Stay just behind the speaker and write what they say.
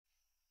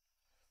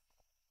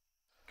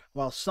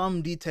While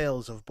some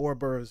details of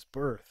Borbor's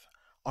birth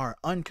are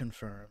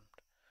unconfirmed,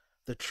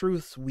 the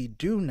truths we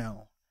do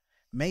know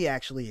may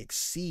actually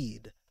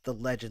exceed the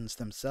legends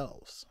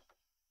themselves.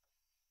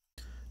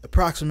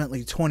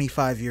 Approximately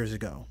 25 years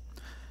ago,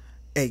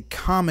 a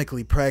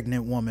comically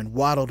pregnant woman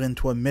waddled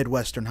into a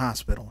Midwestern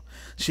hospital.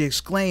 She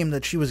exclaimed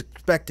that she was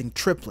expecting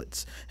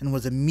triplets and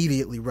was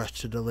immediately rushed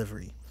to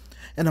delivery.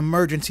 An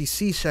emergency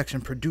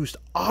C-section produced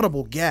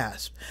audible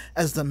gasps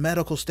as the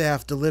medical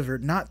staff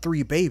delivered not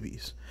 3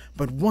 babies,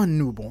 but 1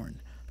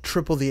 newborn,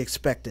 triple the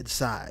expected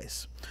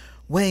size.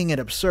 Weighing an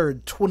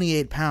absurd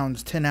 28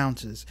 pounds 10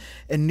 ounces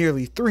and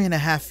nearly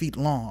 3.5 feet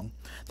long,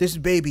 this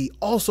baby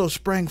also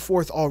sprang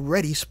forth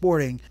already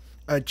sporting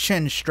a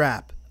chin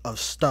strap of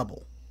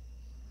stubble.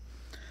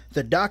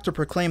 The doctor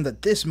proclaimed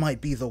that this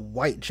might be the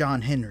white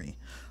John Henry.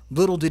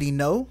 Little did he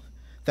know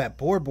that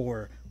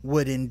Borbor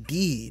would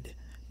indeed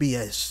be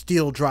a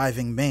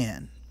steel-driving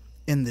man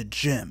in the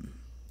gym.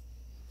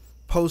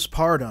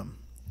 Postpartum,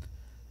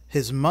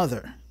 his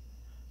mother,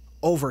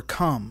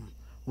 overcome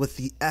with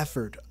the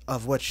effort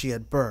of what she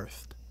had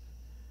birthed,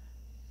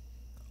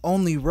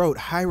 only wrote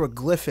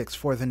hieroglyphics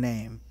for the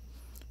name,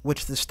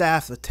 which the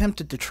staff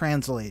attempted to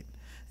translate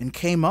and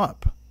came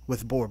up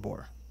with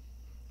Borbor.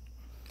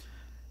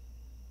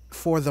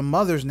 For the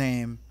mother's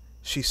name,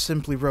 she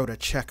simply wrote a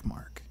check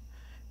mark,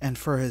 and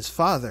for his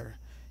father,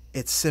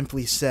 it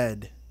simply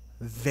said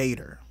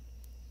Vader.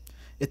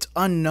 It's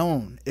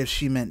unknown if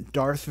she meant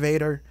Darth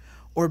Vader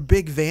or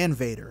Big Van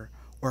Vader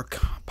or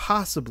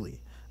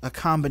possibly a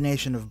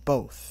combination of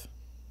both.